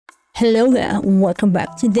Hello there, welcome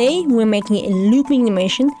back. Today we're making a looping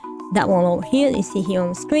animation. That one over here, you see here on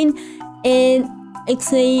the screen, and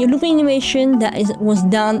it's a looping animation that was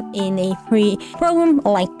done in a free program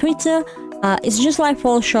like Krita. It's just like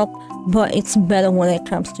Photoshop, but it's better when it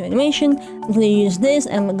comes to animation. I'm gonna use this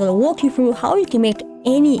and I'm gonna walk you through how you can make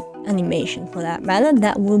any animation for that matter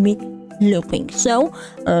that will be looping. So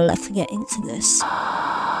let's get into this.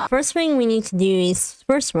 First thing we need to do is,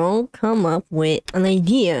 first of all, come up with an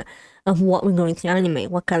idea of what we're going to animate,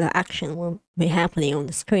 what kind of action will be happening on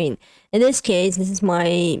the screen. In this case, this is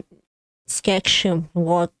my sketch of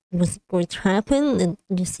what was going to happen, and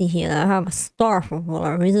you see here I have a star for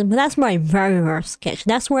whatever reason, but that's my very first sketch.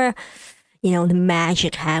 That's where, you know, the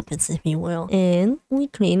magic happens, if you will. And we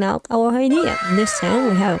clean out our idea. This time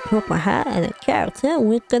we have a purple hat and a character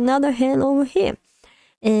with another hand over here.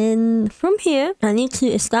 And from here, I need to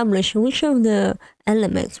establish which of the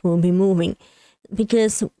elements will be moving,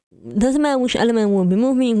 because it doesn't matter which element will be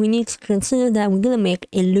moving, we need to consider that we're going to make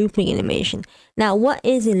a looping animation. Now, what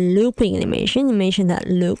is a looping animation? Animation that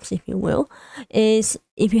loops, if you will, is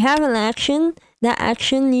if you have an action, that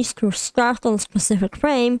action needs to start on a specific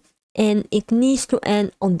frame and it needs to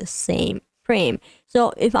end on the same frame.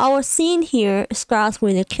 So if our scene here starts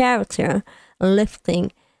with a character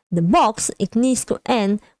lifting the box, it needs to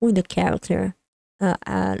end with the character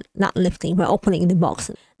not lifting, but opening the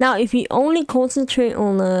box. Now, if you only concentrate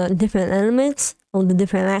on the different elements, on the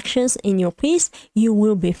different actions in your piece, you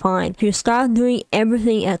will be fine. If you start doing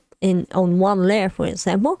everything on one layer, for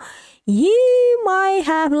example, you might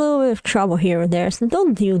have a little bit of trouble here or there, so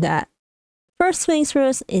don't do that. First things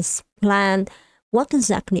first is plan what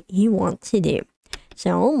exactly you want to do.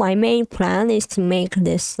 So my main plan is to make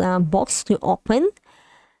this box to open,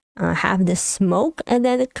 have the smoke, and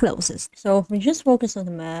then it closes. So if we just focus on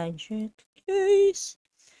the magic case,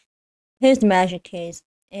 here's the magic case,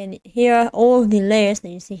 and here all of the layers that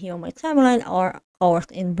you see here on my timeline are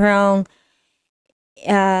colored in brown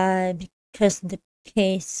because the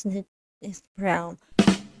case is brown.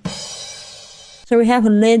 So we have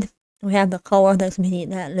a lid, we have the color that's beneath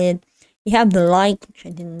that lid, you have the light, which I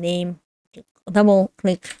didn't name. Double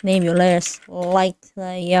click, name your layers, light,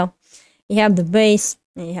 yeah. You have the base,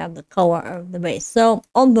 and you have the color of the base. So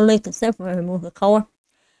on the lid itself, I remove the color,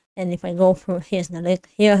 and if I go through, here's the lid.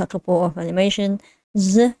 Here a couple of animations,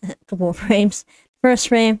 a couple of frames. First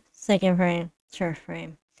frame, second frame, third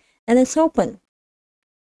frame, and it's open.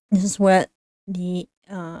 This is where the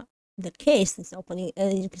case is opening,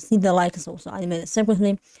 and you can see the light is also animated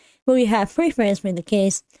separately. But we have 3 frames with the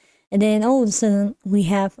case, and then all of a sudden we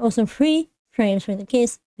have also 3 frames with the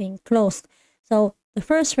case being closed. So the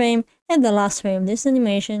first frame and the last frame, this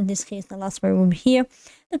animation, in this case the last frame will be here,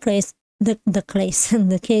 the case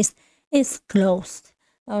is closed.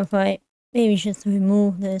 Now if I maybe just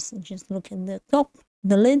remove this and just look at the top,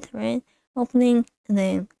 the lid, right, opening and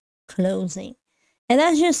then closing, and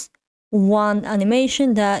that's just one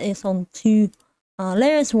animation that is on 2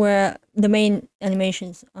 layers, where the main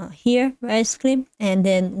animations here basically, and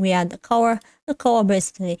then we add the color. The color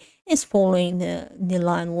basically is following the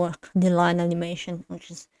line work, the line animation,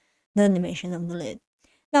 which is the animation of the lid.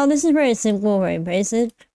 Now this is very simple, very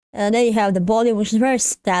basic. Then you have the body, which is very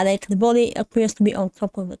static. The body appears to be on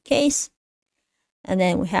top of the case, and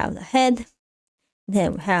then we have the head,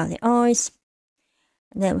 then we have the eyes,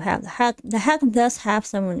 and then we have the hat. The hat does have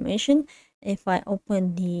some animation. If I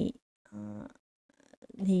open the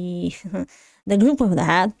group of the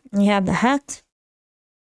hat, you have the hat,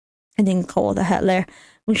 I didn't call the hat layer,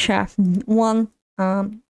 which have one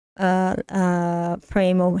frame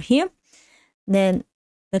over here, then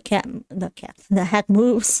the hat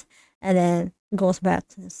moves and then goes back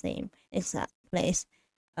to the same exact place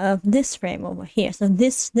of this frame over here. So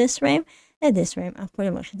this frame and this frame are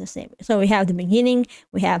pretty much the same. So we have the beginning,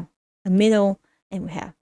 we have a middle, and we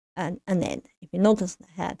have an end. If you notice, the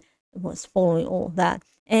hat was following all of that,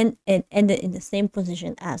 and it ended in the same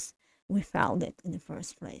position as we found it in the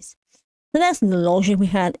first place. So that's the logic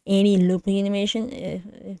behind any looping animation,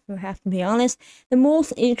 if we have to be honest. The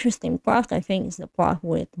most interesting part, I think, is the part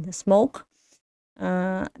with the smoke.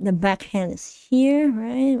 The backhand is here,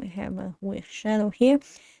 right? We have a weird shadow here.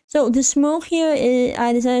 So the smoke here,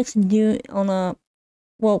 I decided to do on a,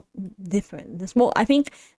 well, different. The smoke, I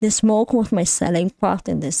think the smoke was my selling part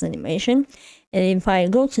in this animation. And if I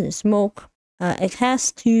go to the smoke, it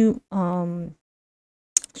has two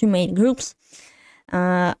main groups.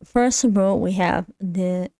 First of all, we have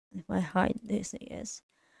if I hide this, I guess,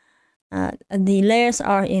 the layers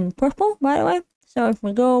are in purple, by the way. So if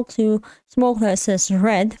we go to smoke that says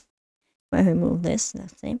red, if I remove this,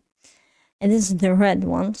 that's the same, and this is the red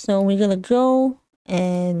one. So we're gonna go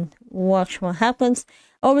and watch what happens.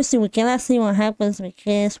 Obviously, we cannot see what happens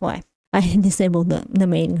because why? I disabled the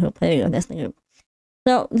main group. There you go, that's the group.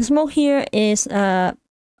 So the smoke here is I'm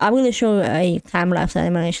going to show you a time-lapse that I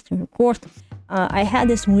managed to record. I had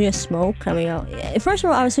this weird smoke coming out. First of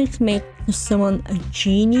all, I was going to make someone a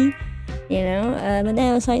genie, you know, but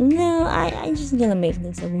then I was like, no, I'm just gonna make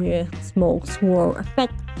this a weird smoke swirl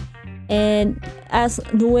effect. And as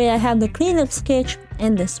the way I have the cleanup sketch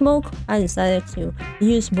and the smoke, I decided to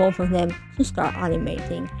use both of them to start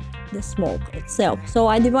animating the smoke itself. So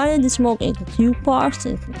I divided the smoke into two parts,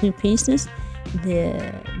 into two pieces,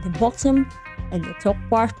 the bottom and the top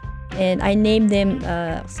part, and I named them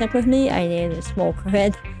separately. I named the smoke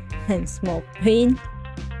red and smoke green.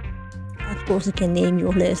 Of course, you can name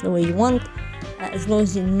your layers the way you want, as long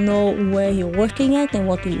as you know where you're working at and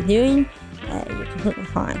what you're doing, you're completely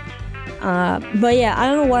fine. But yeah, I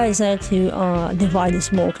don't know why I decided to divide the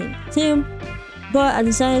smoke into two, but I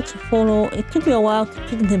decided to follow. It took me a while to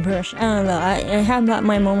pick the brush. I don't know, I have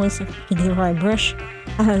my moments of picking the right brush.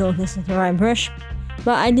 I don't know if this is the right brush,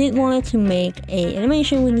 but I did want to make a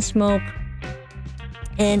animation with the smoke,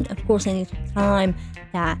 and of course I need to time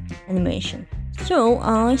that animation. So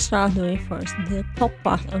I started doing first the top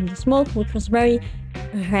part of the smoke, which was very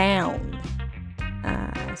round.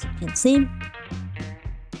 As you can see,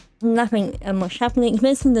 nothing much happening.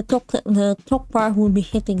 Basically, the top part will be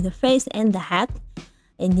hitting the face and the hat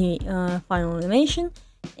in the final animation,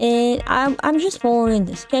 and I'm just following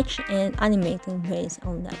the sketch and animating based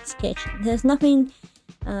on that sketch. There's nothing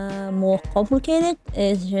more complicated.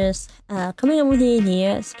 It's just coming up with the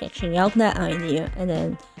idea, sketching out that idea, and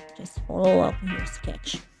then just follow up your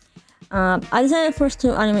sketch. I decided first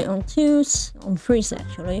to animate on 2s, on 3s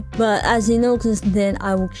actually, but as you notice, then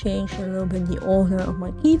I will change a little bit the order of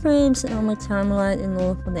my keyframes on my timeline in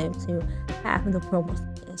order for them to have the proper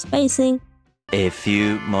spacing. A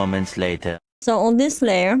few moments later. So on this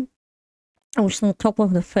layer, which is on top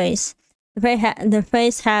of the face, the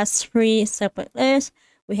face has 3 separate layers.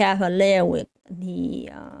 We have a layer with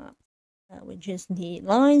the which is the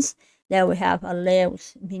lines. Then we have a layer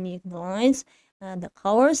beneath the lines, the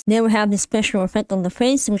colors. Then we have the special effect on the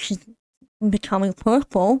face, which is becoming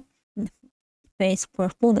purple. Face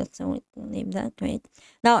purple, that's how we name that, great.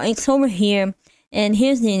 Now it's over here, and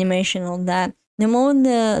here's the animation on that. The moment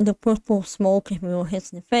the purple smoke, if it hits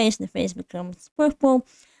the face becomes purple.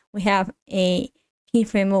 We have a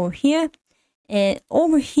keyframe over here, and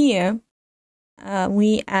over here,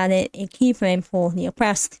 we added a keyframe for the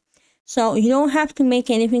opacity. So you don't have to make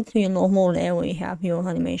anything to your normal layer where you have your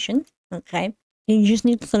animation, okay? You just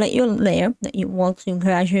need to select your layer that you want to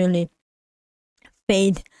gradually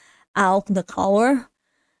fade out the color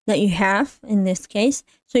that you have in this case.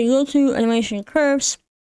 So you go to animation curves.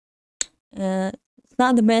 It's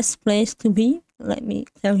not the best place to be, let me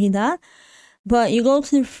tell you that. But you go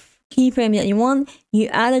to the keyframe that you want, you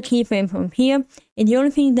add a keyframe from here, and the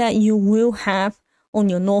only thing that you will have on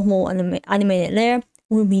your normal animated layer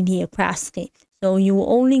will be the opacity. So you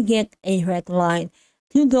will only get a red line,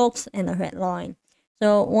 2 dots and a red line.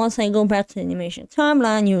 So once I go back to the animation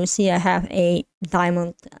timeline, you will see I have a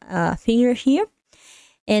diamond figure here.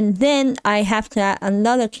 And then I have to add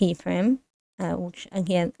another keyframe, which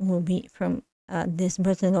again will be from this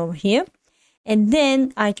button over here. And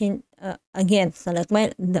then I can again select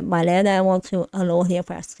my layer that I want to lower the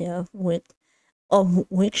opacity of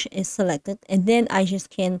which is selected. And then I just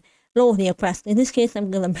can lower the opacity. In this case, I'm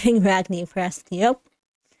gonna bring back the opacity up,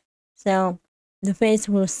 so the face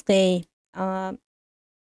will stay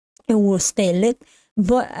it will stay lit.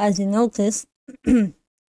 But as you notice,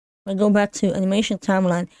 I go back to animation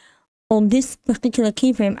timeline. On this particular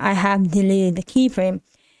keyframe, I have deleted the keyframe,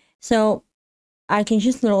 so I can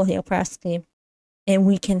just lower the opacity, and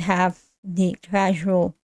we can have the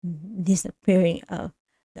gradual disappearing of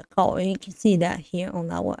the color. You can see that here on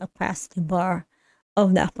our opacity bar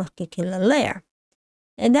of that particular layer.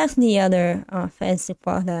 And that's the other fancy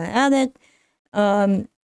part that I added,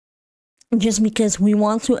 just because we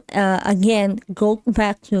want to again go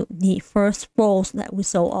back to the first pose that we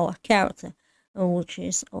saw our character, which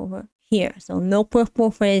is over here. So no purple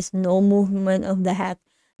face, no movement of the hat,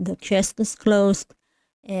 the chest is closed,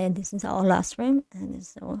 and this is our last frame, and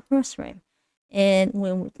this is our first frame. And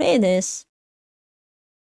when we play this,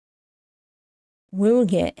 we will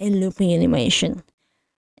get a looping animation.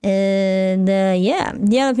 And yeah,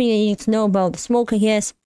 the other thing that you need to know about the smoke, I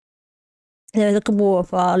guess, there's a couple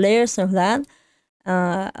of layers of that,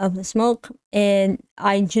 of the smoke, and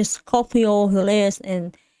I just copy all the layers,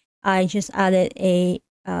 and I just added a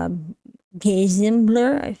Gaussian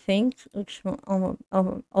blur, I think, which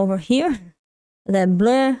over here, that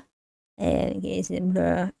blur, and it gives it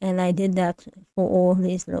blur, and I did that for all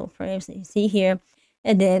these little frames that you see here.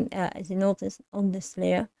 And then as you notice on this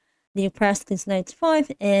layer, the opacity is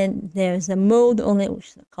 95, and there's a mode on it, which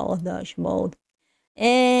is a color dodge mode.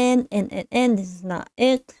 And this is not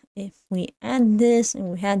it. If we add this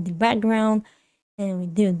and we add the background and we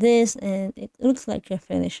do this, and it looks like a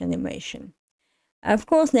finished animation. Of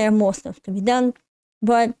course, there are more stuff to be done,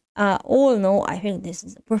 but all in all, I think this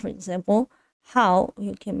is a perfect example how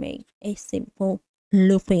you can make a simple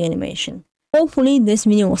looping animation. Hopefully this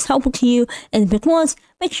video was helpful to you, and if it was,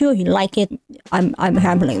 make sure you like it. I'm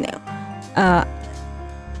rambling now.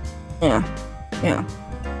 Yeah.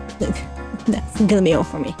 That's gonna be all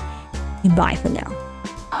for me. Goodbye for now.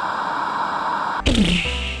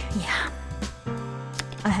 Yeah.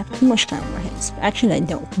 I have too much time on my hands. Actually, I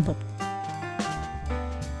don't, but